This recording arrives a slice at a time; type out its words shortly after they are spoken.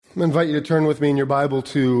I invite you to turn with me in your Bible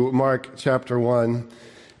to Mark chapter 1.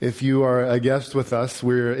 If you are a guest with us,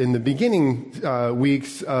 we're in the beginning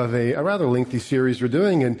weeks of a rather lengthy series we're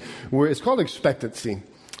doing, and it's called Expectancy.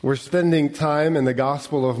 We're spending time in the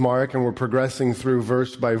Gospel of Mark, and we're progressing through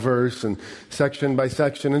verse by verse and section by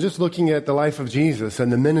section, and just looking at the life of Jesus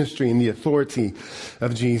and the ministry and the authority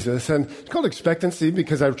of Jesus. And it's called Expectancy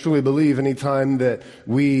because I truly believe anytime that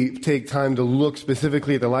we take time to look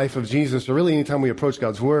specifically at the life of Jesus, or really anytime we approach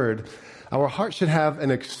God's Word, our heart should have an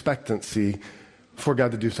expectancy for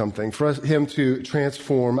God to do something, for Him to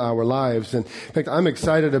transform our lives. And in fact, I'm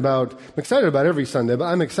excited about every Sunday, but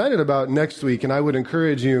I'm excited about next week. And I would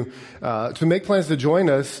encourage you to make plans to join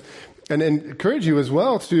us, and encourage you as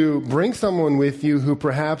well to bring someone with you who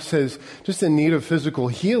perhaps is just in need of physical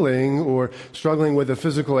healing or struggling with a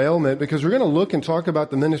physical ailment, because we're going to look and talk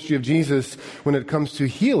about the ministry of Jesus when it comes to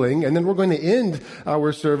healing. And then we're going to end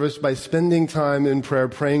our service by spending time in prayer,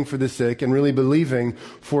 praying for the sick, and really believing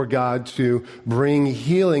for God to bring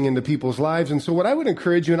healing into people's lives. And so what I would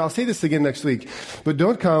encourage you, and I'll say this again next week, but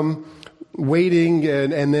don't come waiting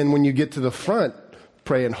and then when you get to the front,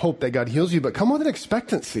 pray and hope that God heals you, but come with an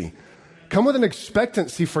expectancy. Come with an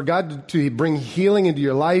expectancy for God to bring healing into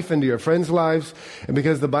your life, into your friends' lives. And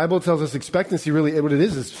because the Bible tells us expectancy, really what it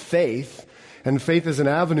is faith. And faith is an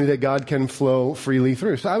avenue that God can flow freely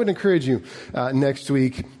through. So I would encourage you next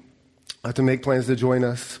week to make plans to join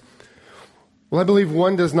us. Well, I believe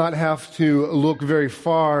one does not have to look very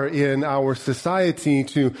far in our society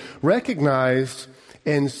to recognize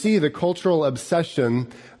and see the cultural obsession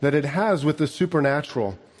that it has with the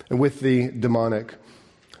supernatural and with the demonic.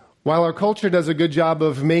 While our culture does a good job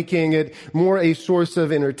of making it more a source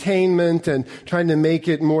of entertainment and trying to make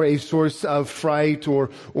it more a source of fright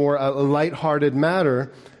or a lighthearted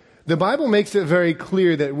matter, the Bible makes it very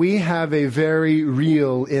clear that we have a very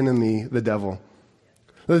real enemy, the devil.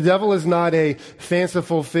 The devil is not a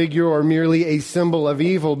fanciful figure or merely a symbol of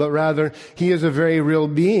evil, but rather he is a very real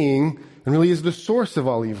being and really is the source of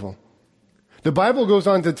all evil. The Bible goes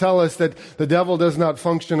on to tell us that the devil does not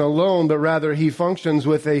function alone, but rather he functions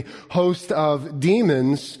with a host of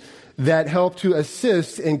demons that help to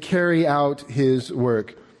assist and carry out his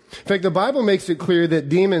work. In fact, the Bible makes it clear that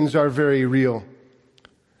demons are very real,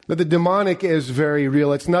 that the demonic is very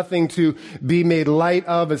real. It's nothing to be made light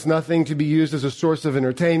of. It's nothing to be used as a source of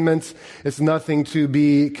entertainment. It's nothing to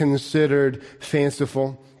be considered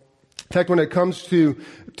fanciful. In fact, when it comes to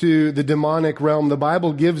the demonic realm, the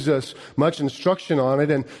Bible gives us much instruction on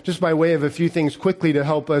it. And just by way of a few things quickly to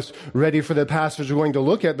help us ready for the passage we're going to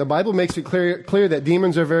look at, the Bible makes it clear that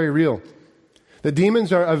demons are very real. The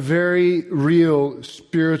demons are a very real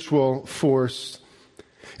spiritual force.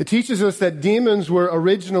 It teaches us that demons were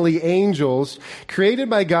originally angels created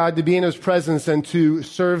by God to be in His presence and to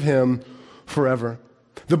serve Him forever.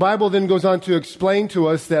 The Bible then goes on to explain to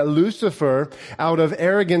us that Lucifer, out of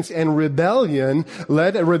arrogance and rebellion,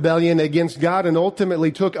 led a rebellion against God and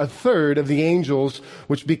ultimately took a third of the angels,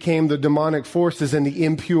 which became the demonic forces and the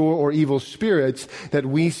impure or evil spirits that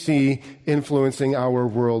we see influencing our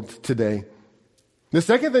world today. The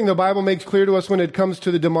second thing the Bible makes clear to us when it comes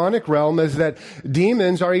to the demonic realm is that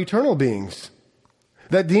demons are eternal beings.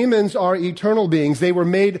 That demons are eternal beings. They were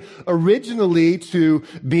made originally to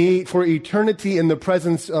be for eternity in the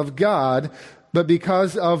presence of God, but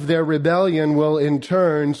because of their rebellion will in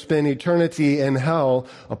turn spend eternity in hell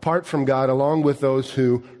apart from God, along with those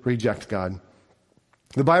who reject God.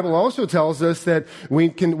 The Bible also tells us that we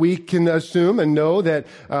can assume and know that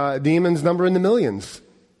demons number in the millions.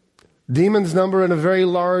 Demons number in a very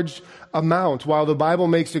large amount, while the Bible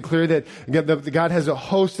makes it clear that God has a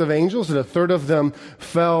host of angels and a third of them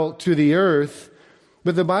fell to the earth.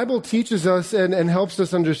 But the Bible teaches us and helps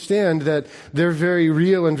us understand that they're very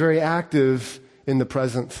real and very active in the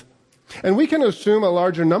present. And we can assume a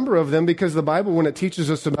larger number of them because the Bible, when it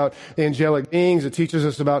teaches us about the angelic beings, it teaches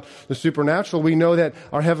us about the supernatural. We know that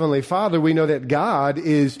our Heavenly Father, we know that God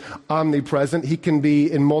is omnipresent. He can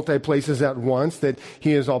be in multi places at once, that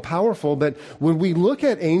He is all powerful. But when we look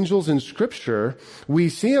at angels in Scripture, we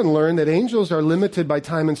see and learn that angels are limited by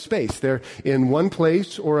time and space. They're in one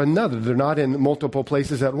place or another. They're not in multiple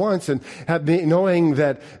places at once. And knowing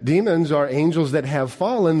that demons are angels that have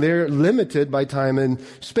fallen, they're limited by time and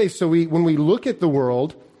space. So when we look at the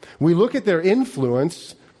world, we look at their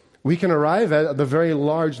influence, we can arrive at the very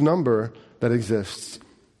large number that exists.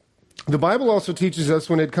 The Bible also teaches us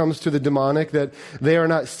when it comes to the demonic that they are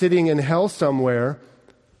not sitting in hell somewhere,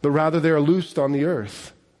 but rather they are loosed on the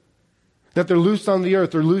earth. That they're loosed on the earth,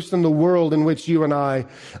 they're loosed in the world in which you and I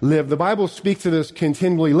live. The Bible speaks to this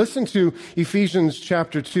continually. Listen to Ephesians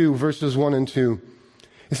chapter 2, verses 1 and 2.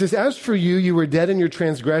 It says, as for you, you were dead in your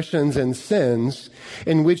transgressions and sins,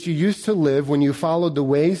 in which you used to live when you followed the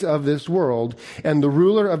ways of this world and the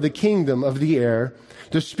ruler of the kingdom of the air,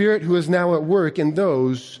 the spirit who is now at work in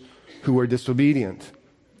those who are disobedient.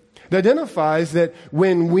 It identifies that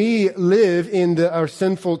when we live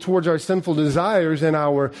towards our sinful desires and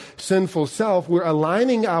our sinful self, we're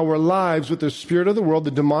aligning our lives with the spirit of the world,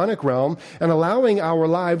 the demonic realm, and allowing our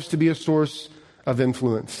lives to be a source of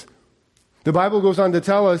influence. The Bible goes on to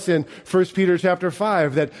tell us in 1 Peter chapter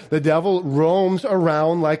 5 that the devil roams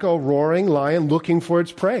around like a roaring lion looking for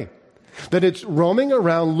its prey. That it's roaming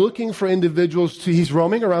around looking for individuals to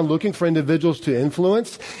influence,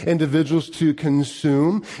 individuals to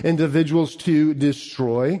consume, individuals to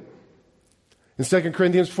destroy. In 2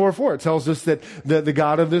 Corinthians 4:4, it tells us that the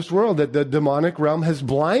God of this world, that the demonic realm has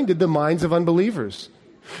blinded the minds of unbelievers.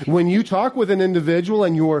 When you talk with an individual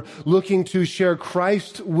and you're looking to share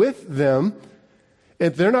Christ with them,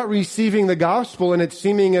 if they're not receiving the gospel and it's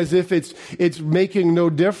seeming as if it's making no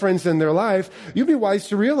difference in their life, you'd be wise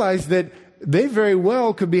to realize that they very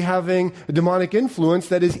well could be having a demonic influence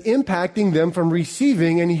that is impacting them from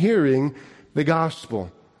receiving and hearing the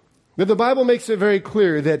gospel. But the Bible makes it very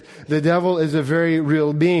clear that the devil is a very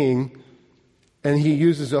real being, and he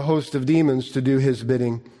uses a host of demons to do his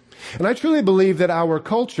bidding. And I truly believe that our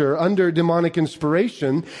culture, under demonic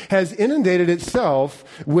inspiration, has inundated itself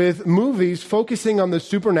with movies focusing on the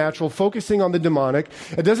supernatural, focusing on the demonic.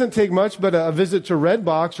 It doesn't take much but a visit to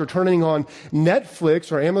Redbox or turning on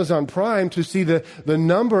Netflix or Amazon Prime to see the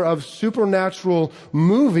number of supernatural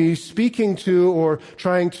movies speaking to or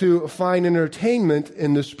trying to find entertainment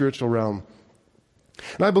in the spiritual realm.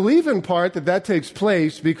 And I believe in part that takes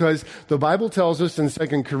place because the Bible tells us in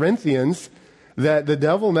 2 Corinthians that the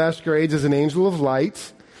devil masquerades as an angel of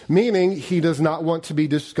light, meaning he does not want to be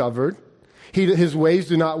discovered. His ways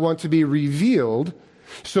do not want to be revealed.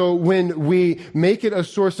 So when we make it a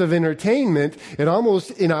source of entertainment, it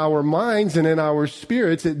almost in our minds and in our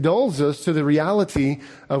spirits, it dulls us to the reality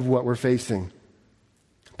of what we're facing.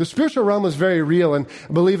 The spiritual realm is very real, and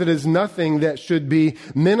I believe it is nothing that should be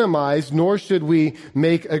minimized, nor should we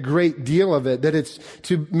make a great deal of it. That it's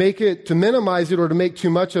to minimize it or to make too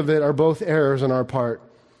much of it are both errors on our part.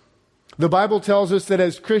 The Bible tells us that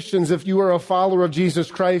as Christians, if you are a follower of Jesus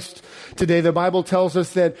Christ today, the Bible tells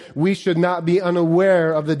us that we should not be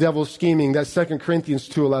unaware of the devil's scheming. That's 2 Corinthians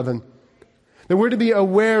 2:11. That we're to be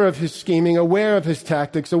aware of his scheming, aware of his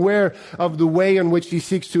tactics, aware of the way in which he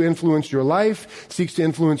seeks to influence your life, seeks to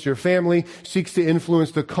influence your family, seeks to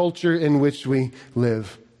influence the culture in which we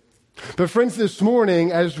live. But friends, this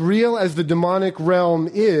morning, as real as the demonic realm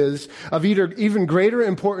is, of even greater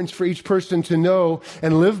importance for each person to know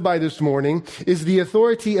and live by this morning, is the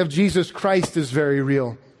authority of Jesus Christ is very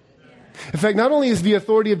real. In fact, not only is the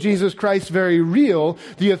authority of Jesus Christ very real,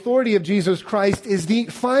 the authority of Jesus Christ is the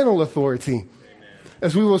final authority.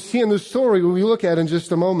 As we will see in the story when we look at in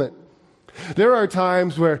just a moment. There are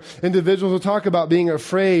times where individuals will talk about being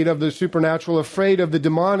afraid of the supernatural, afraid of the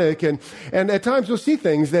demonic, and at times you'll see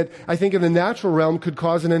things that I think in the natural realm could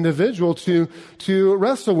cause an individual to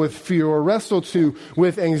wrestle with fear or wrestle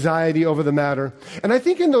with anxiety over the matter. And I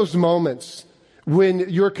think in those moments, when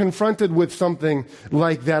you're confronted with something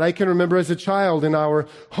like that, I can remember as a child in our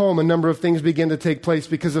home, a number of things began to take place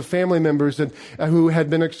because of family members who had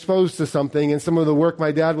been exposed to something and some of the work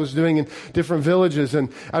my dad was doing in different villages.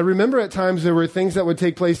 And I remember at times there were things that would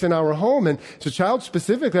take place in our home. And as a child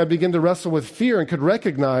specifically, I began to wrestle with fear and could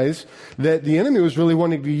recognize that the enemy was really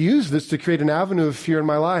wanting to use this to create an avenue of fear in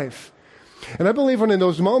my life. And I believe in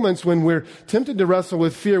those moments when we're tempted to wrestle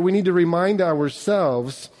with fear, we need to remind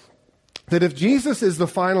ourselves that if Jesus is the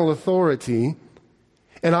final authority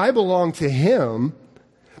and I belong to him,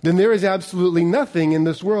 then there is absolutely nothing in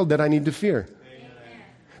this world that I need to fear. Amen.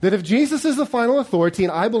 That if Jesus is the final authority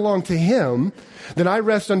and I belong to him, then I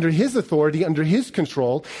rest under his authority, under his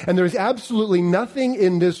control, and there is absolutely nothing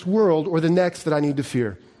in this world or the next that I need to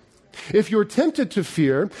fear. If you're tempted to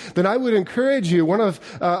fear, then I would encourage you, one of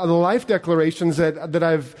the life declarations that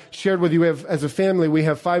I've shared with you as a family, we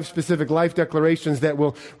have 5 specific life declarations that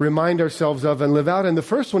we'll remind ourselves of and live out. And the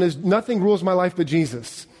first one is, nothing rules my life but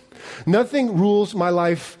Jesus. Nothing rules my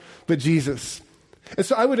life but Jesus. And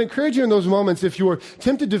so I would encourage you in those moments, if you're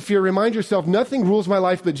tempted to fear, remind yourself, nothing rules my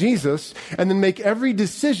life but Jesus, and then make every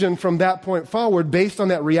decision from that point forward based on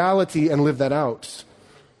that reality and live that out.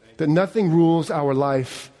 That nothing rules our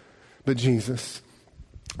life but Jesus.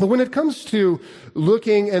 But when it comes to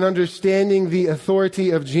looking and understanding the authority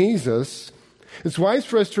of Jesus, it's wise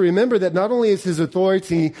for us to remember that not only is his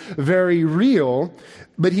authority very real,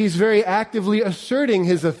 but he's very actively asserting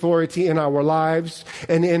his authority in our lives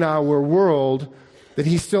and in our world that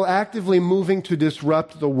he's still actively moving to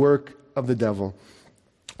disrupt the work of the devil.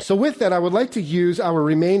 So with that, I would like to use our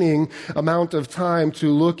remaining amount of time to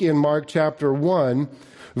look in Mark chapter 1,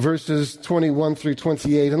 verses 21 through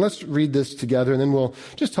 28. And let's read this together, and then we'll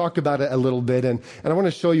just talk about it a little bit. And I want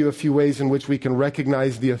to show you a few ways in which we can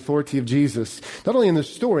recognize the authority of Jesus, not only in the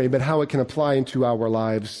story, but how it can apply into our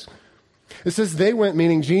lives. It says, they went,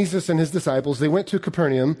 meaning Jesus and his disciples, they went to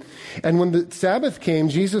Capernaum. And when the Sabbath came,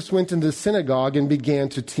 Jesus went into the synagogue and began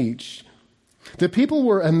to teach. The people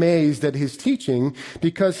were amazed at his teaching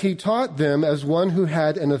because he taught them as one who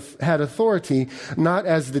had authority, not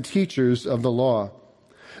as the teachers of the law.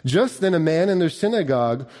 Just then a man in their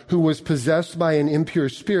synagogue who was possessed by an impure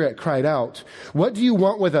spirit cried out, "What do you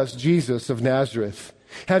want with us, Jesus of Nazareth?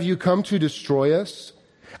 Have you come to destroy us?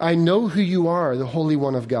 I know who you are, the Holy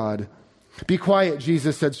One of God." "Be quiet,"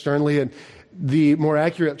 Jesus said sternly. And the more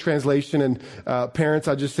accurate translation, and parents,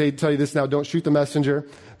 I'll just tell you this now, don't shoot the messenger.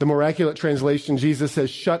 The more accurate translation, Jesus says,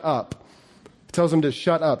 "Shut up." He tells him to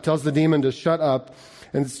shut up, tells the demon to shut up,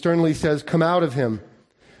 and sternly says, "Come out of him."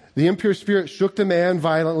 The impure spirit shook the man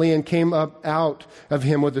violently and came up out of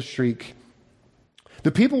him with a shriek.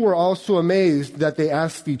 The people were all so amazed that they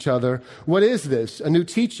asked each other, "What is this? A new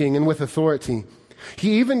teaching and with authority.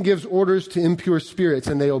 He even gives orders to impure spirits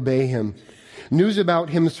and they obey him." News about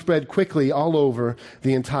him spread quickly all over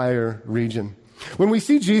the entire region. When we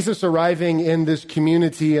see Jesus arriving in this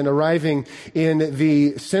community and arriving in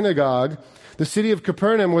the synagogue, the city of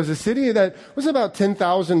Capernaum was a city that was about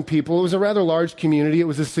 10,000 people. It was a rather large community. It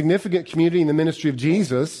was a significant community in the ministry of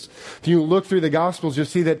Jesus. If you look through the Gospels, you'll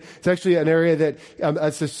see that it's actually an area that,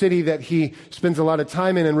 it's a city that he spends a lot of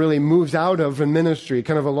time in and really moves out of in ministry,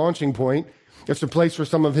 kind of a launching point. It's a place where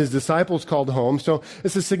some of his disciples called home. So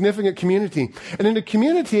it's a significant community. And in a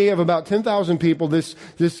community of about 10,000 people, this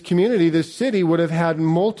community, this city would have had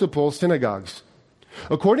multiple synagogues.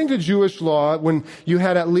 According to Jewish law, when you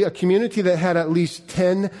had a community that had at least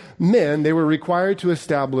 10 men, they were required to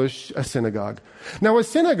establish a synagogue. Now, a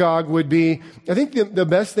synagogue would be, I think the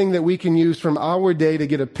best thing that we can use from our day to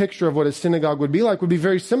get a picture of what a synagogue would be like would be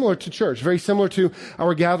very similar to church, very similar to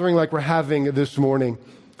our gathering like we're having this morning.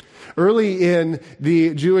 Early in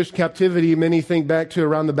the Jewish captivity, many think back to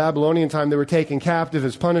around the Babylonian time, they were taken captive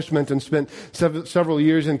as punishment and spent several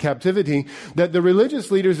years in captivity, that the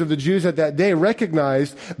religious leaders of the Jews at that day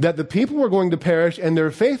recognized that the people were going to perish and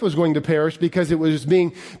their faith was going to perish because it was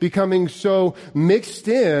becoming so mixed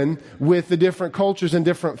in with the different cultures and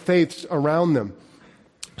different faiths around them.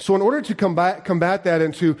 So in order to combat that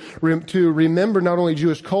and to remember not only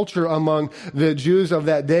Jewish culture among the Jews of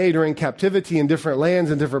that day during captivity in different lands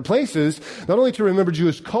and different places, not only to remember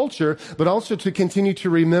Jewish culture, but also to continue to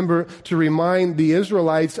remind the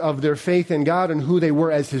Israelites of their faith in God and who they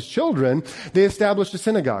were as his children, they established a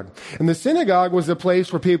synagogue. And the synagogue was a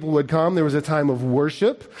place where people would come. There was a time of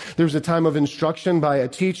worship. There was a time of instruction by a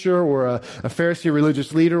teacher or a Pharisee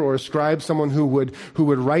religious leader or a scribe, someone who would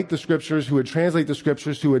write the scriptures, who would translate the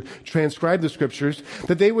scriptures, who would transcribe the scriptures,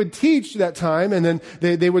 that they would teach that time, and then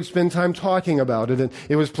they would spend time talking about it. And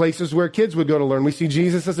it was places where kids would go to learn. We see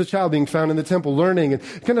Jesus as a child being found in the temple learning,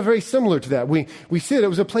 and kind of very similar to that. We see it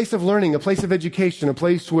was a place of learning, a place of education, a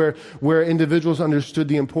place where individuals understood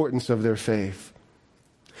the importance of their faith.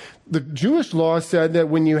 The Jewish law said that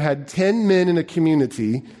when you had 10 men in a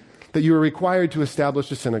community, that you were required to establish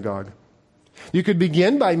a synagogue. You could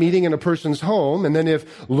begin by meeting in a person's home, and then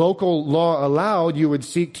if local law allowed, you would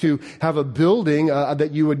seek to have a building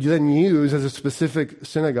that you would then use as a specific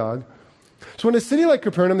synagogue. So in a city like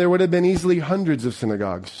Capernaum, there would have been easily hundreds of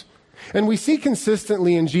synagogues. And we see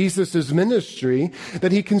consistently in Jesus' ministry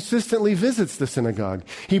that he consistently visits the synagogue.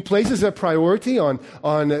 He places a priority on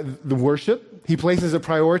the worship. He places a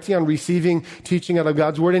priority on receiving teaching out of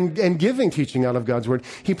God's word and giving teaching out of God's word.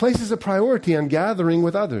 He places a priority on gathering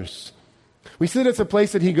with others. We see that it's a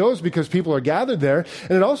place that he goes because people are gathered there,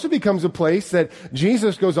 and it also becomes a place that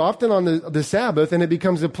Jesus goes often on the Sabbath, and it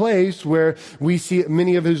becomes a place where we see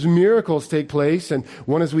many of his miracles take place, and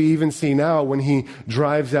one as we even see now when he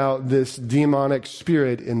drives out this demonic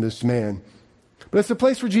spirit in this man. But it's a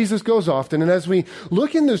place where Jesus goes often, and as we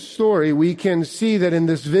look in this story, we can see that in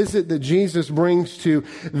this visit that Jesus brings to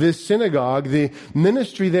this synagogue, the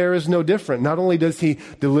ministry there is no different. Not only does he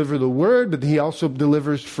deliver the word, but he also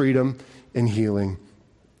delivers freedom and healing.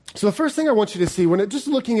 So the first thing I want you to see, when just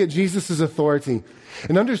looking at Jesus' authority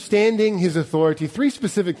and understanding his authority, three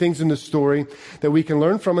specific things in the story that we can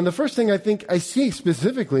learn from. And the first thing I think I see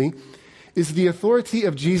specifically is the authority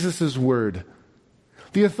of Jesus' word.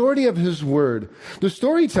 The authority of his word. The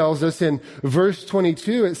story tells us in verse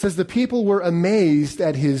 22, it says the people were amazed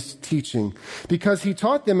at his teaching because he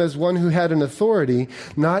taught them as one who had an authority,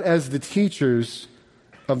 not as the teachers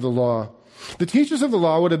of the law. The teachers of the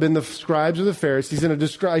law would have been the scribes or the Pharisees, and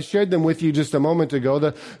I shared them with you just a moment ago.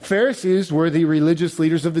 The Pharisees were the religious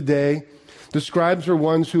leaders of the day. The scribes were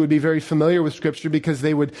ones who would be very familiar with Scripture because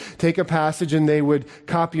they would take a passage and they would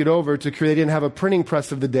copy it over to create. They didn't have a printing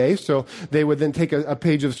press of the day, so they would then take a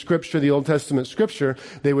page of Scripture, the Old Testament Scripture.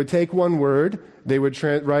 They would take one word, they would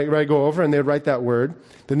go over, and they would write that word.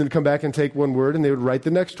 Then they'd come back and take one word, and they would write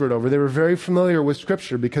the next word over. They were very familiar with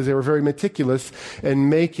Scripture because they were very meticulous in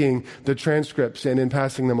making the transcripts and in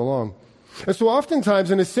passing them along. And so oftentimes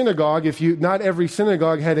in a synagogue, not every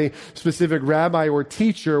synagogue had a specific rabbi or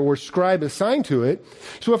teacher or scribe assigned to it.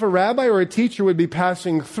 So if a rabbi or a teacher would be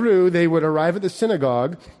passing through, they would arrive at the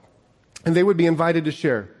synagogue and they would be invited to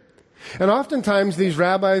share. And oftentimes these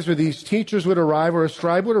rabbis or these teachers would arrive, or a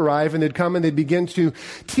scribe would arrive, and they'd come and they'd begin to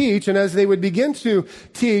teach. And as they would begin to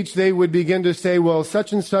teach, they would begin to say, well,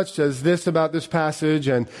 such and such says this about this passage,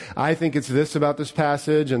 and I think it's this about this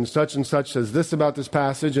passage, and such says this about this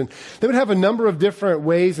passage. And they would have a number of different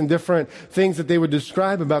ways and different things that they would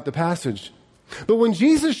describe about the passage. But when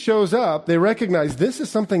Jesus shows up, they recognize this is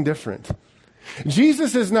something different.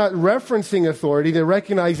 Jesus is not referencing authority. They're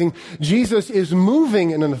recognizing Jesus is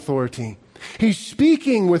moving in an authority. He's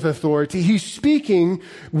speaking with authority. He's speaking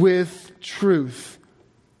with truth.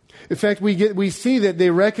 In fact, we see that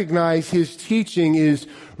they recognize his teaching is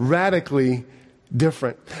radically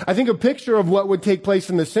different. I think a picture of what would take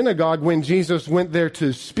place in the synagogue when Jesus went there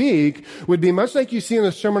to speak would be much like you see in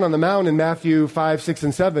the Sermon on the Mount in Matthew 5, 6,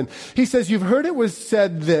 and 7. He says, you've heard it was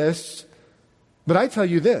said this, but I tell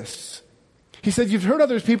you this. He said, you've heard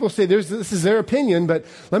others people say this is their opinion, but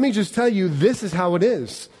let me just tell you, this is how it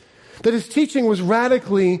is. That his teaching was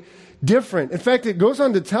radically different. In fact, it goes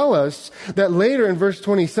on to tell us that later in verse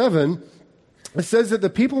 27, it says that the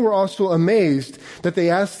people were also amazed that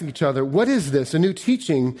they asked each other, what is this? A new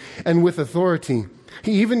teaching and with authority.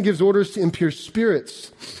 He even gives orders to impure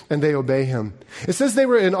spirits, and they obey him. It says they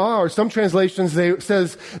were in awe, or some translations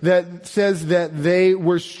says that they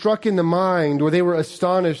were struck in the mind, or they were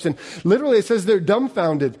astonished. And literally it says they're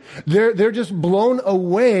dumbfounded. They're just blown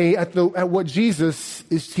away at what Jesus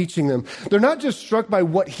is teaching them. They're not just struck by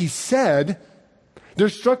what he said, they're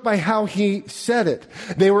struck by how he said it.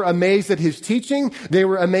 They were amazed at his teaching. They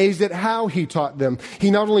were amazed at how he taught them. He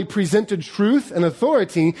not only presented truth and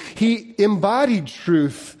authority, he embodied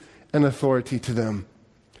truth and authority to them.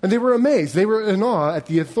 And they were amazed. They were in awe at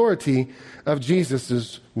the authority of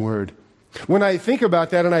Jesus' word. When I think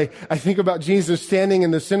about that, and I think about Jesus standing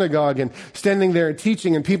in the synagogue and standing there and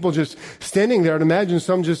teaching, and people just standing there, and imagine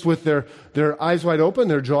some just with their eyes wide open,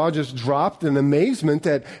 their jaw just dropped in amazement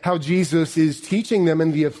at how Jesus is teaching them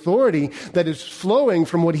and the authority that is flowing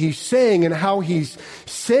from what he's saying and how he's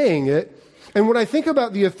saying it. And when I think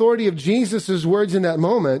about the authority of Jesus' words in that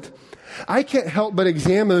moment, I can't help but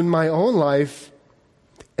examine my own life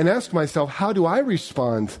and ask myself, how do I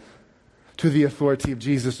respond to the authority of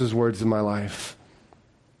Jesus' words in my life?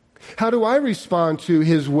 How do I respond to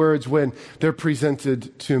his words when they're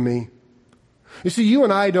presented to me? You see, you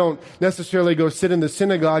and I don't necessarily go sit in the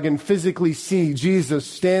synagogue and physically see Jesus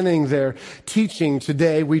standing there teaching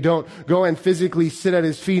today. We don't go and physically sit at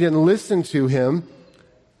his feet and listen to him.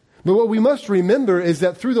 But what we must remember is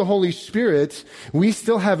that through the Holy Spirit, we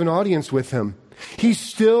still have an audience with him. He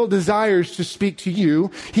still desires to speak to you.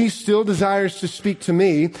 He still desires to speak to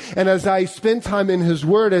me. And as I spend time in his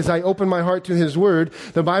word, as I open my heart to his word,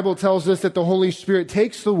 the Bible tells us that the Holy Spirit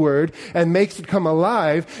takes the word and makes it come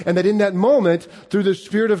alive. And that in that moment, through the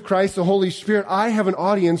Spirit of Christ, the Holy Spirit, I have an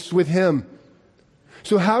audience with him.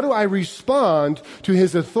 So how do I respond to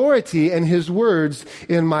his authority and his words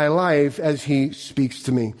in my life as he speaks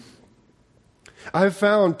to me? I've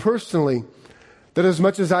found personally that as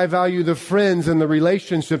much as I value the friends and the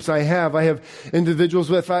relationships I have individuals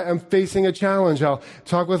with, I'm facing a challenge. I'll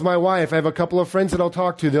talk with my wife. I have a couple of friends that I'll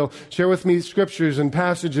talk to. They'll share with me scriptures and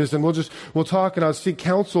passages, and we'll talk, and I'll seek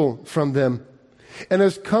counsel from them. And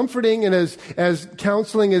as comforting and as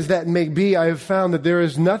counseling as that may be, I have found that there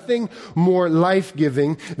is nothing more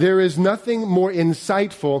life-giving, there is nothing more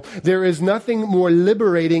insightful, there is nothing more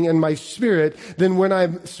liberating in my spirit than when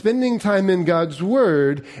I'm spending time in God's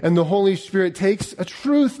Word and the Holy Spirit takes a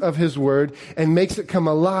truth of His Word and makes it come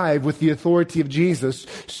alive with the authority of Jesus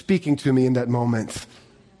speaking to me in that moment.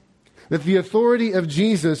 That the authority of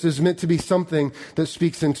Jesus is meant to be something that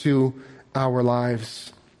speaks into our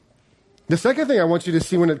lives. The second thing I want you to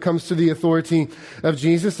see when it comes to the authority of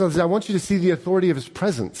Jesus is I want you to see the authority of his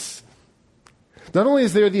presence. Not only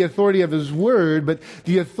is there the authority of his word, but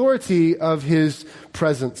the authority of his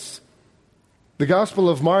presence. The Gospel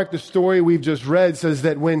of Mark, the story we've just read, says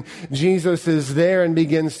that when Jesus is there and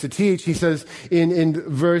begins to teach, he says in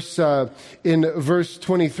verse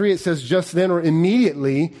 23, it says, just then or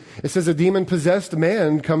immediately, it says a demon-possessed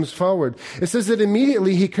man comes forward. It says that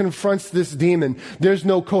immediately he confronts this demon. There's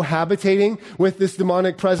no cohabitating with this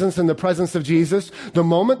demonic presence in the presence of Jesus. The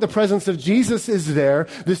moment the presence of Jesus is there,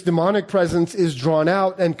 this demonic presence is drawn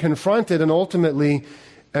out and confronted and ultimately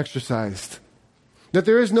exorcised. That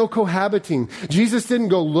there is no cohabiting. Jesus didn't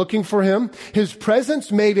go looking for him. His presence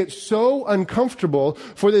made it so uncomfortable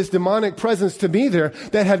for this demonic presence to be there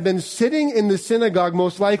that had been sitting in the synagogue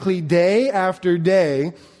most likely day after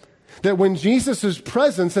day, that when Jesus'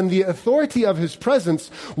 presence and the authority of his presence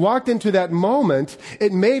walked into that moment,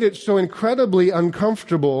 it made it so incredibly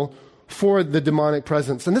uncomfortable for the demonic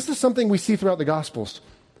presence. And this is something we see throughout the Gospels.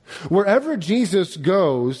 Wherever Jesus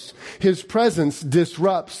goes, his presence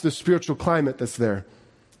disrupts the spiritual climate that's there.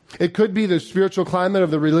 It could be the spiritual climate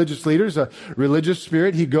of the religious leaders, a religious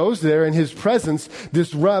spirit. He goes there and his presence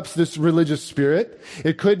disrupts this religious spirit.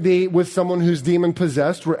 It could be with someone who's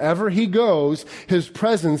demon-possessed. Wherever he goes, his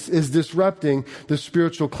presence is disrupting the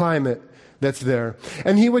spiritual climate that's there.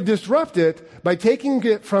 And he would disrupt it by taking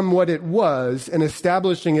it from what it was and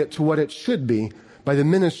establishing it to what it should be by the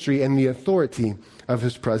ministry and the authority of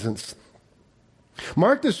his presence.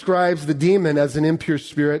 Mark describes the demon as an impure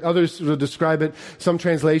spirit. Others will describe it. Some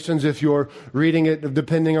translations, if you're reading it,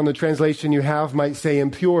 depending on the translation you have, might say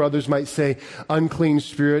impure. Others might say unclean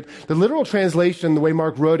spirit. The literal translation, the way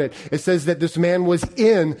Mark wrote it, it says that this man was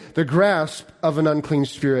in the grasp of an unclean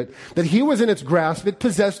spirit. That he was in its grasp. It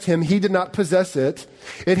possessed him. He did not possess it.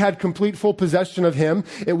 It had complete full possession of him.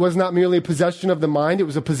 It was not merely a possession of the mind. It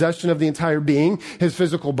was a possession of the entire being, his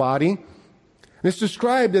physical body. And it's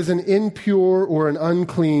described as an impure or an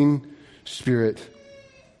unclean spirit.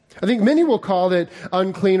 I think many will call it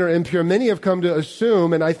unclean or impure. Many have come to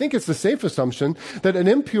assume, and I think it's a safe assumption, that an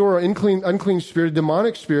impure or unclean spirit,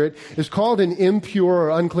 demonic spirit, is called an impure or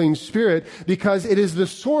unclean spirit because it is the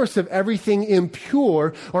source of everything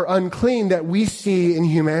impure or unclean that we see in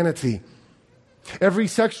humanity. Every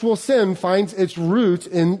sexual sin finds its root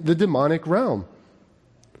in the demonic realm.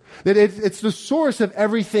 That it's the source of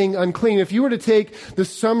everything unclean. If you were to take the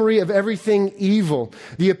summary of everything evil,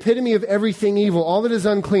 the epitome of everything evil, all that is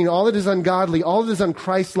unclean, all that is ungodly, all that is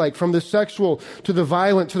unchristlike, from the sexual to the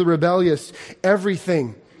violent to the rebellious,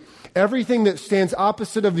 everything that stands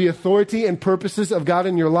opposite of the authority and purposes of God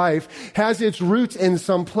in your life has its roots in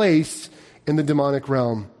some place in the demonic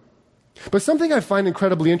realm. But something I find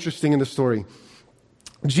incredibly interesting in the story,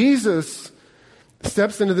 Jesus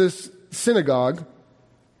steps into this synagogue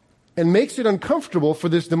and makes it uncomfortable for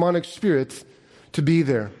this demonic spirit to be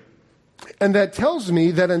there. And that tells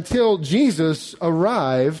me that until Jesus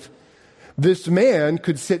arrived, this man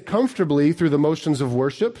could sit comfortably through the motions of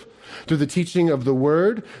worship, through the teaching of the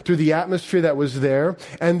word, through the atmosphere that was there,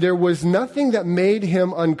 and there was nothing that made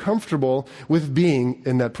him uncomfortable with being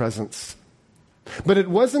in that presence. But it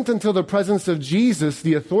wasn't until the presence of Jesus,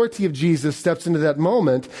 the authority of Jesus, steps into that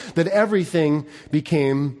moment that everything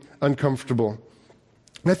became uncomfortable.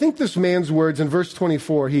 And I think this man's words in verse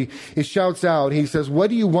 24, he shouts out, he says,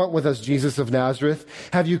 "What do you want with us, Jesus of Nazareth?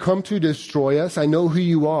 Have you come to destroy us? I know who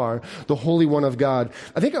you are, the Holy One of God."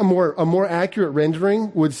 I think a more accurate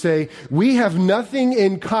rendering would say, "We have nothing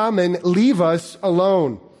in common, leave us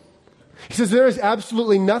alone." He says there is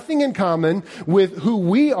absolutely nothing in common with who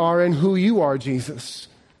we are and who you are, Jesus.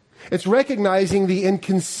 It's recognizing the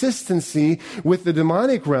inconsistency with the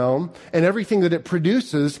demonic realm and everything that it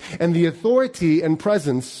produces and the authority and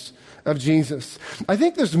presence of Jesus. I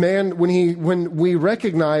think this man, when we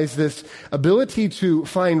recognize this ability to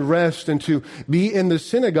find rest and to be in the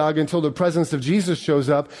synagogue until the presence of Jesus shows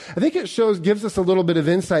up, I think it gives us a little bit of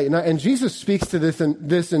insight. And Jesus speaks to this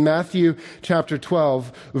in Matthew chapter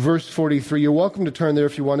 12, verse 43. You're welcome to turn there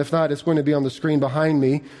if you want. If not, it's going to be on the screen behind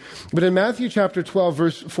me. But in Matthew chapter 12,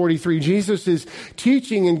 verse 43, Jesus is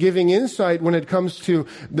teaching and giving insight when it comes to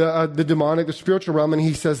the demonic, the spiritual realm, and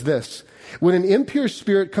he says this: "When an impure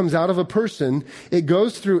spirit comes out of a person, it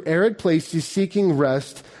goes through arid places seeking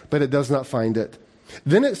rest, but it does not find it.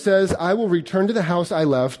 Then it says, 'I will return to the house I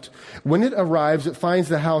left.' When it arrives, it finds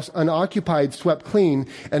the house unoccupied, swept clean,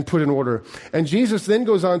 and put in order." And Jesus then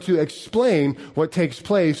goes on to explain what takes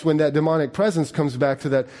place when that demonic presence comes back to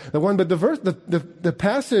the one. But the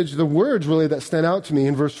passage, the words really that stand out to me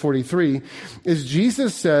in verse 43 is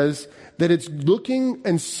Jesus says that it's looking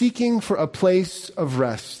and seeking for a place of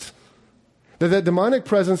rest. That demonic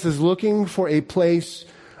presence is looking for a place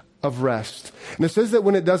of rest. And it says that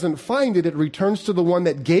when it doesn't find it, it returns to the one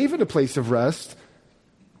that gave it a place of rest,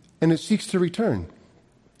 and it seeks to return.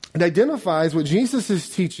 It identifies what Jesus is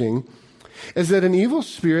teaching is that an evil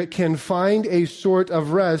spirit can find a sort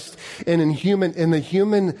of rest in the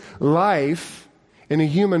human life, in a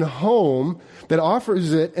human home, that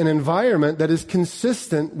offers it an environment that is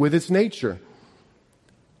consistent with its nature.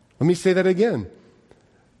 Let me say that again.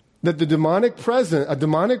 That a demonic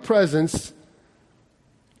presence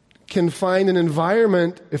can find an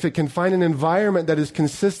environment, if it can find an environment that is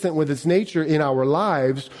consistent with its nature in our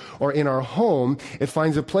lives or in our home, it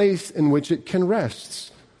finds a place in which it can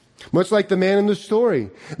rest. Much like the man in the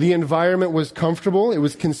story. The environment was comfortable, it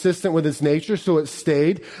was consistent with its nature, so it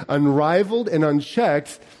stayed unrivaled and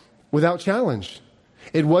unchecked without challenge.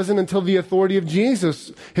 It wasn't until the authority of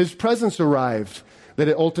Jesus, his presence arrived, that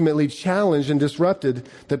it ultimately challenged and disrupted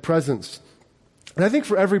that presence. And I think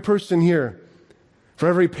for every person here, for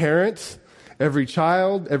every parent, every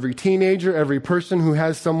child, every teenager, every person who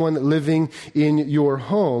has someone living in your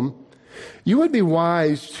home, you would be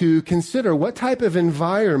wise to consider what type of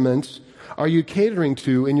environment are you catering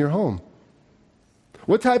to in your home?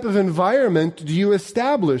 What type of environment do you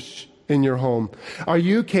establish in your home? Are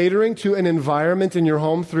you catering to an environment in your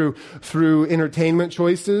home through entertainment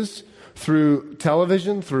choices, through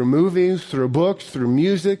television, through movies, through books, through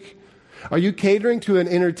music? Are you catering to an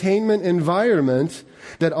entertainment environment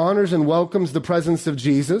that honors and welcomes the presence of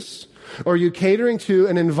Jesus? Or are you catering to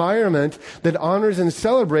an environment that honors and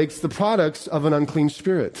celebrates the products of an unclean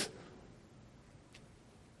spirit?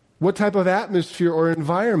 What type of atmosphere or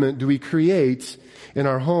environment do we create in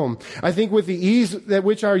our home? I think with the ease at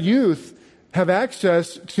which our youth have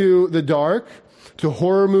access to the dark, to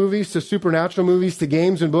horror movies, to supernatural movies, to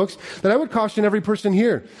games and books, that I would caution every person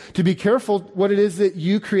here to be careful what it is that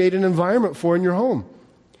you create an environment for in your home.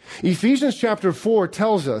 Ephesians chapter 4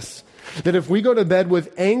 tells us that if we go to bed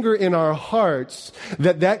with anger in our hearts,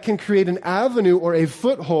 that can create an avenue or a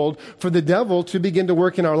foothold for the devil to begin to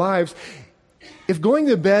work in our lives. If going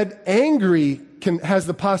to bed angry has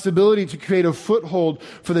the possibility to create a foothold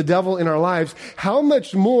for the devil in our lives, how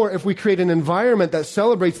much more if we create an environment that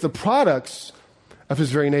celebrates the products of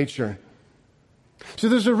his very nature? So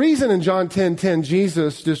there's a reason in John 10:10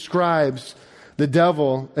 Jesus describes the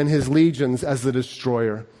devil and his legions as the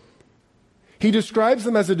destroyer. He describes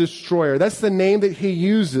them as a destroyer. That's the name that he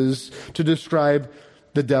uses to describe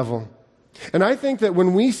the devil. And I think that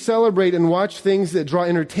when we celebrate and watch things that draw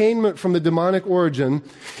entertainment from the demonic origin,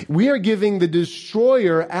 we are giving the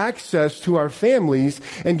destroyer access to our families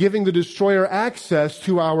and giving the destroyer access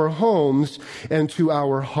to our homes and to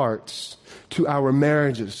our hearts, to our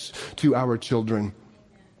marriages, to our children.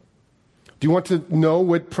 Do you want to know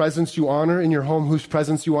what presence you honor in your home, whose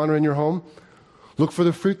presence you honor in your home? Look for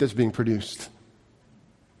the fruit that's being produced.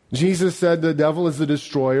 Jesus said the devil is the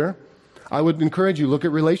destroyer. I would encourage you, look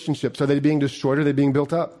at relationships. Are they being destroyed or are they being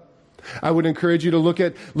built up? I would encourage you to look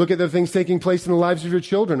at the things taking place in the lives of your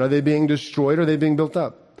children. Are they being destroyed or are they being built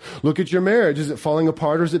up? Look at your marriage. Is it falling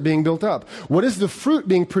apart or is it being built up? What is the fruit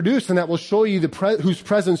being produced? And that will show you whose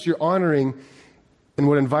presence you're honoring and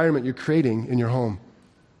what environment you're creating in your home.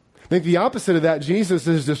 I think the opposite of that, Jesus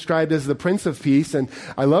is described as the Prince of Peace, and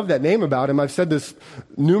I love that name about him. I've said this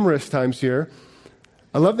numerous times here.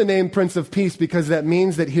 I love the name Prince of Peace because that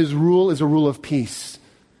means that his rule is a rule of peace.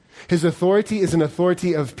 His authority is an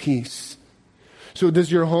authority of peace. So does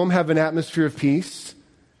your home have an atmosphere of peace?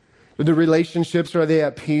 Are the relationships, are they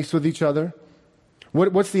at peace with each other?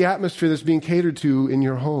 What's the atmosphere that's being catered to in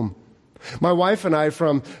your home? My wife and I,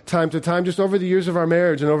 from time to time, just over the years of our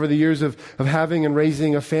marriage and over the years of having and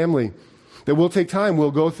raising a family, that we'll take time,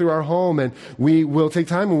 we'll go through our home and we will take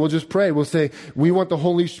time and we'll just pray. We'll say, we want the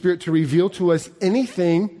Holy Spirit to reveal to us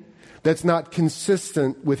anything that's not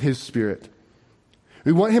consistent with His Spirit.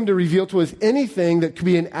 We want Him to reveal to us anything that could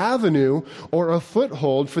be an avenue or a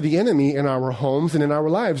foothold for the enemy in our homes and in our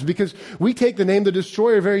lives, because we take the name the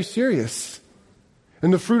destroyer very serious.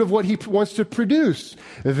 And the fruit of what he wants to produce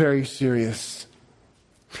very serious.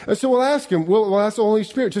 And so we'll ask him, we'll ask the Holy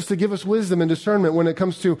Spirit just to give us wisdom and discernment when it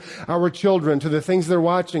comes to our children, to the things they're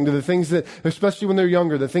watching, to the things that, especially when they're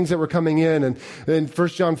younger, the things that were coming in. And in 1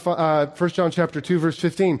 John chapter 2, verse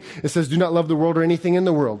 15, it says, do not love the world or anything in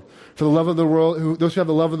the world. For the love of the world, those who have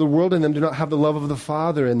the love of the world in them do not have the love of the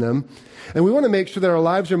Father in them. And we want to make sure that our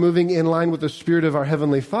lives are moving in line with the Spirit of our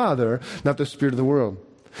Heavenly Father, not the spirit of the world.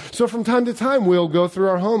 So from time to time, we'll go through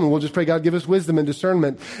our home and we'll just pray, God, give us wisdom and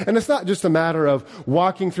discernment. And it's not just a matter of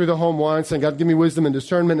walking through the home once and God, give me wisdom and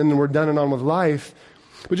discernment and then we're done and on with life.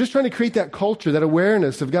 But just trying to create that culture, that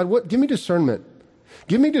awareness of God, give me discernment.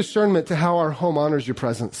 Give me discernment to how our home honors your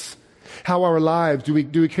presence. How our lives, do we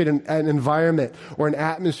create an environment or an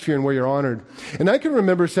atmosphere in where you're honored? And I can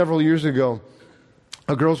remember several years ago,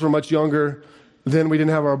 our girls were much younger then. We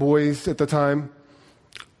didn't have our boys at the time.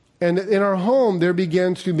 And in our home, there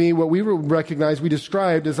began to be what we we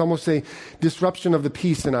described as almost a disruption of the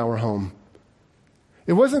peace in our home.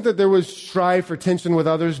 It wasn't that there was strife or tension with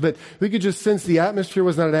others, but we could just sense the atmosphere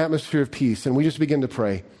was not an atmosphere of peace, and we just began to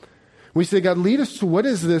pray. We say, God, lead us to what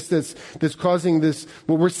is this that's causing this,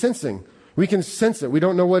 what we're sensing. We can sense it. We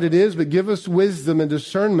don't know what it is, but give us wisdom and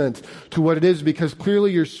discernment to what it is, because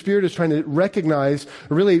clearly your Spirit is trying to recognize,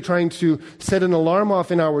 really trying to set an alarm off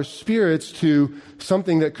in our spirits to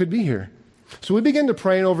something that could be here. So we began to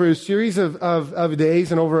pray, and over a series of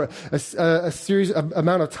days and over a series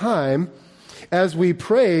amount of time, as we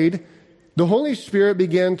prayed, the Holy Spirit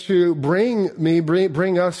began to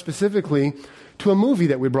bring us specifically to a movie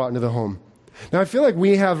that we brought into the home. Now, I feel like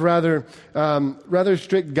we have rather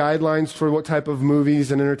strict guidelines for what type of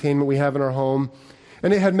movies and entertainment we have in our home,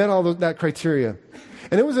 and it had met all that criteria.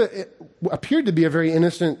 And it appeared to be a very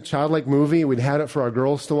innocent, childlike movie. We'd had it for our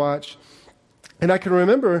girls to watch. And I can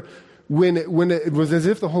remember when it was as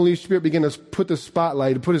if the Holy Spirit began to put the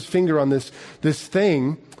spotlight, to put his finger on this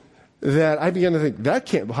thing, that I began to think, that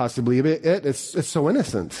can't possibly be it. It's so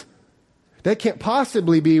innocent. That can't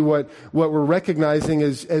possibly be what we're recognizing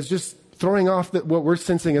as just throwing off what we're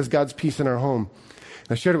sensing as God's peace in our home.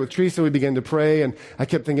 And I shared it with Teresa. We began to pray, and I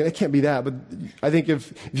kept thinking, it can't be that. But I think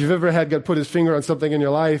if you've ever had God put his finger on something in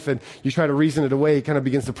your life and you try to reason it away, it kind of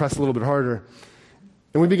begins to press a little bit harder.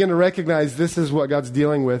 And we begin to recognize this is what God's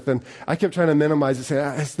dealing with. And I kept trying to minimize it,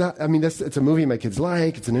 saying, it's not, it's a movie my kids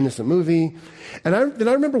like. It's an innocent movie. And I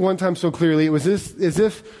remember one time so clearly, it was as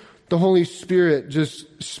if the Holy Spirit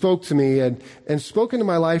just spoke to me and spoke into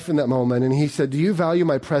my life in that moment. And he said, do you value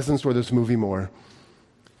my presence or this movie more?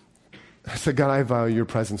 I said, God, I value your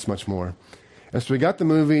presence much more. And so we got the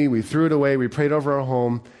movie, we threw it away, we prayed over our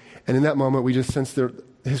home. And in that moment, we just sensed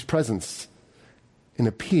his presence and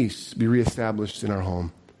a peace be reestablished in our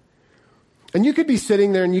home. And you could be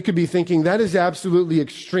sitting there and you could be thinking, that is absolutely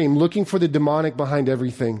extreme, looking for the demonic behind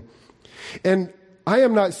everything. And I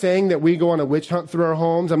am not saying that we go on a witch hunt through our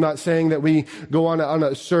homes. I'm not saying that we go on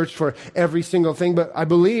a search for every single thing. But I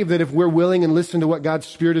believe that if we're willing and listen to what God's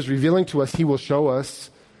Spirit is revealing to us, he will show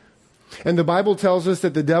us. And the Bible tells us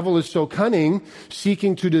that the devil is so cunning,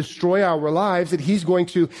 seeking to destroy our lives, that he's going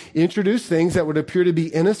to introduce things that would appear to be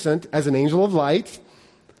innocent as an angel of light,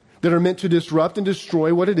 that are meant to disrupt and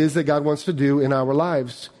destroy what it is that God wants to do in our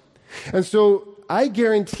lives. And so I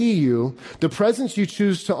guarantee you, the presence you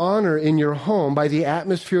choose to honor in your home by the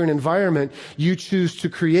atmosphere and environment you choose to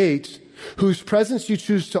create, whose presence you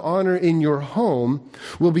choose to honor in your home,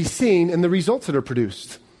 will be seen in the results that are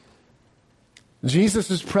produced.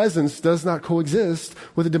 Jesus' presence does not coexist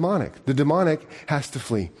with the demonic. The demonic has to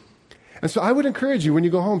flee. And so I would encourage you when you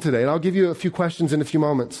go home today, and I'll give you a few questions in a few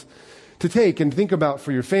moments, to take and think about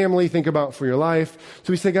for your family, think about for your life.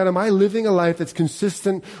 So we say, God, am I living a life that's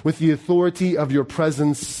consistent with the authority of your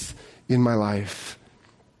presence in my life?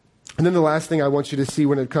 And then the last thing I want you to see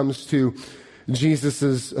when it comes to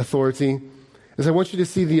Jesus' authority is I want you to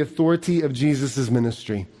see the authority of Jesus'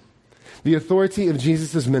 ministry. The authority of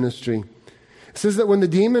Jesus' ministry. It says that when the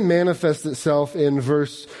demon manifests itself in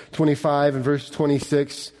verse 25 and verse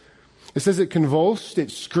 26, it says it convulsed,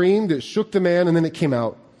 it screamed, it shook the man, and then it came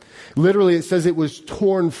out. Literally, it says it was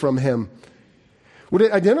torn from him. What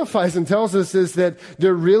it identifies and tells us is that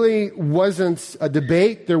there really wasn't a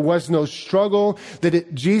debate, there was no struggle,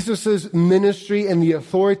 that Jesus' ministry and the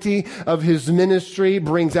authority of his ministry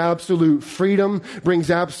brings absolute freedom, brings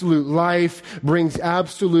absolute life, brings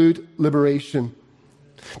absolute liberation.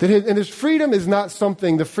 And his freedom is not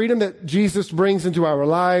something, the freedom that Jesus brings into our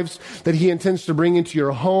lives, that he intends to bring into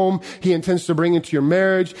your home, he intends to bring into your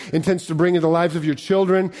marriage, intends to bring into the lives of your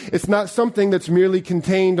children. It's not something that's merely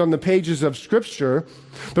contained on the pages of Scripture,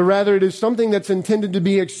 but rather it is something that's intended to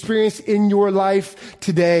be experienced in your life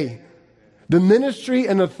today. The ministry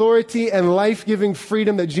and authority and life-giving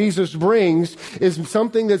freedom that Jesus brings is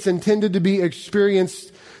something that's intended to be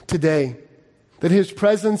experienced today. That his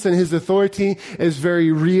presence and his authority is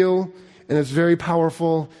very real and it's very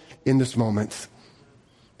powerful in this moment.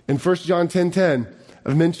 In 1 John 10:10,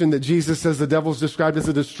 I've mentioned that Jesus says the devil's described as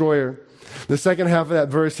a destroyer. The second half of that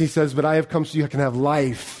verse, he says, but I have come so you can have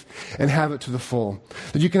life and have it to the full.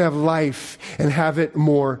 That you can have life and have it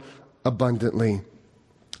more abundantly.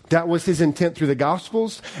 That was his intent through the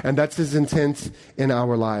Gospels, and that's his intent in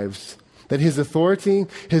our lives. That his authority,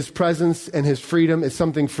 his presence, and his freedom is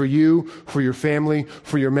something for you, for your family,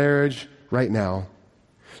 for your marriage right now.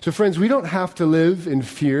 So friends, we don't have to live in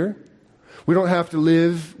fear. We don't have to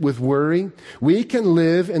live with worry. We can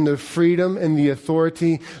live in the freedom and the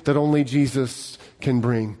authority that only Jesus can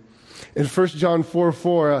bring. In 1 John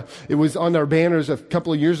 4:4, it was on our banners a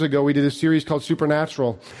couple of years ago. We did a series called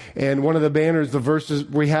Supernatural. And one of the banners, the verses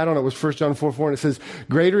we had on it was 1 John 4:4. And it says,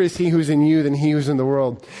 greater is he who's in you than he who's in the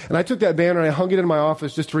world. And I took that banner and I hung it in my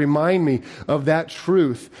office just to remind me of that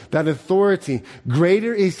truth, that authority.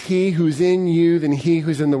 Greater is he who's in you than he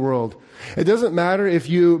who's in the world. It doesn't matter if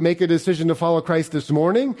you make a decision to follow Christ this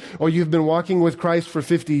morning or you've been walking with Christ for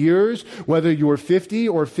 50 years, whether you're 50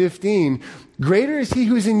 or 15. Greater is he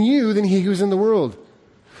who's in you than he who's in the world.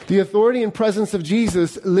 The authority and presence of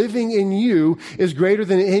Jesus living in you is greater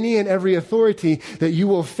than any and every authority that you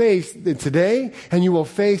will face today and you will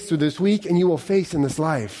face through this week and you will face in this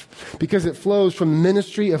life, because it flows from the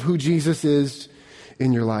ministry of who Jesus is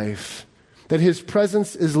in your life. That his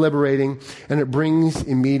presence is liberating and it brings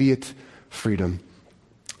immediate freedom.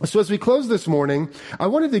 So as we close this morning, I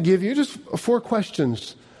wanted to give you just 4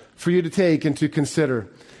 questions for you to take and to consider.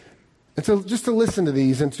 And so just to listen to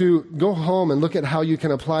these and to go home and look at how you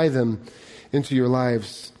can apply them into your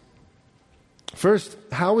lives. First,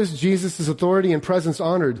 how is Jesus' authority and presence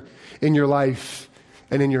honored in your life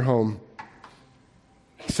and in your home?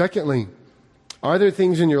 Secondly, are there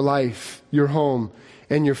things in your life, your home,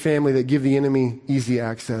 and your family that give the enemy easy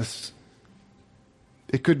access?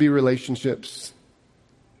 It could be relationships.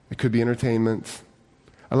 It could be entertainment.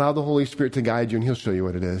 Allow the Holy Spirit to guide you and he'll show you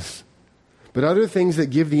what it is. But other things that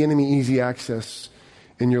give the enemy easy access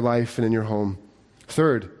in your life and in your home.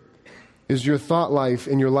 Third, is your thought life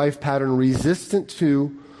and your life pattern resistant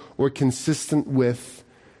to or consistent with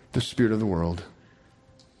the spirit of the world?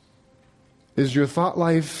 Is your thought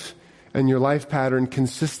life and your life pattern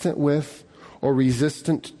consistent with or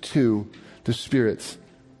resistant to the spirits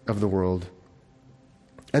of the world?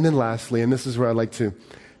 And then lastly, and this is where I'd like to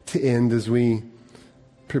end as we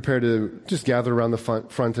prepare to just gather around the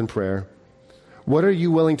front in prayer. What are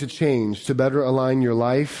you willing to change to better align your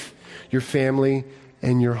life, your family,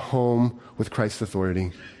 and your home with Christ's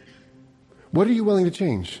authority? What are you willing to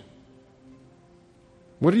change?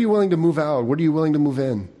 What are you willing to move out? What are you willing to move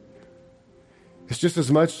in? It's just as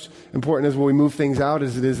much important as when we move things out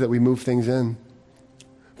as it is that we move things in.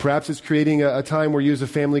 Perhaps it's creating a time where you as a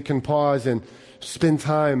family can pause and spend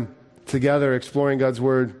time together exploring God's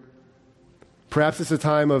Word. Perhaps it's a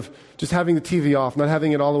time of just having the TV off, not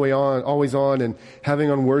having it all the way on, always on, and having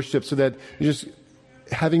on worship so that you're just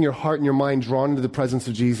having your heart and your mind drawn into the presence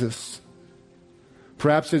of Jesus.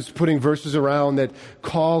 Perhaps it's putting verses around that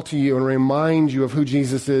call to you and remind you of who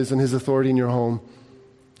Jesus is and his authority in your home.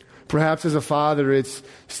 Perhaps as a father, it's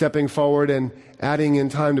stepping forward and adding in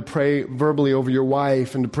time to pray verbally over your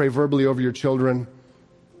wife and to pray verbally over your children.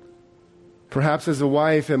 Perhaps as a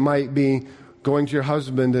wife, it might be going to your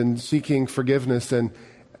husband and seeking forgiveness and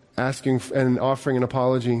asking and offering an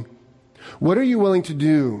apology. What are you willing to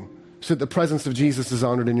do so that the presence of Jesus is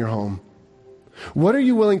honored in your home? What are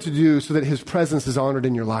you willing to do so that his presence is honored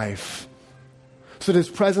in your life? So that his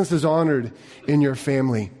presence is honored in your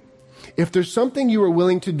family? If there's something you are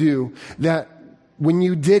willing to do that when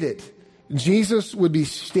you did it, Jesus would be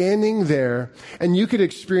standing there and you could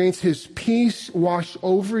experience his peace wash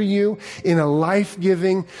over you in a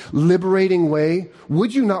life-giving, liberating way,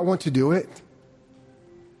 would you not want to do it?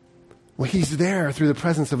 Well, he's there through the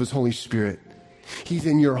presence of his Holy Spirit. He's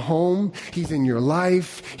in your home, he's in your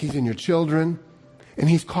life, he's in your children, and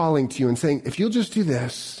he's calling to you and saying, if you'll just do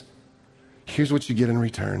this, here's what you get in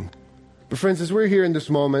return. But friends, as we're here in this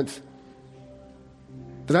moment,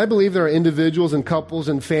 that I believe there are individuals and couples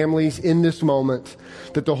and families in this moment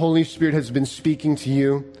that the Holy Spirit has been speaking to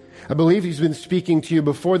you. I believe he's been speaking to you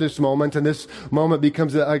before this moment, and this moment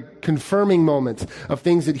becomes a confirming moment of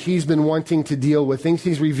things that he's been wanting to deal with, things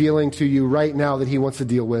he's revealing to you right now that he wants to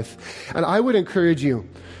deal with. And I would encourage you,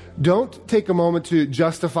 don't take a moment to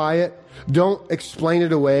justify it. Don't explain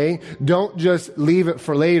it away. Don't just leave it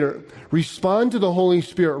for later. Respond to the Holy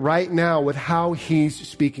Spirit right now with how he's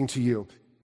speaking to you.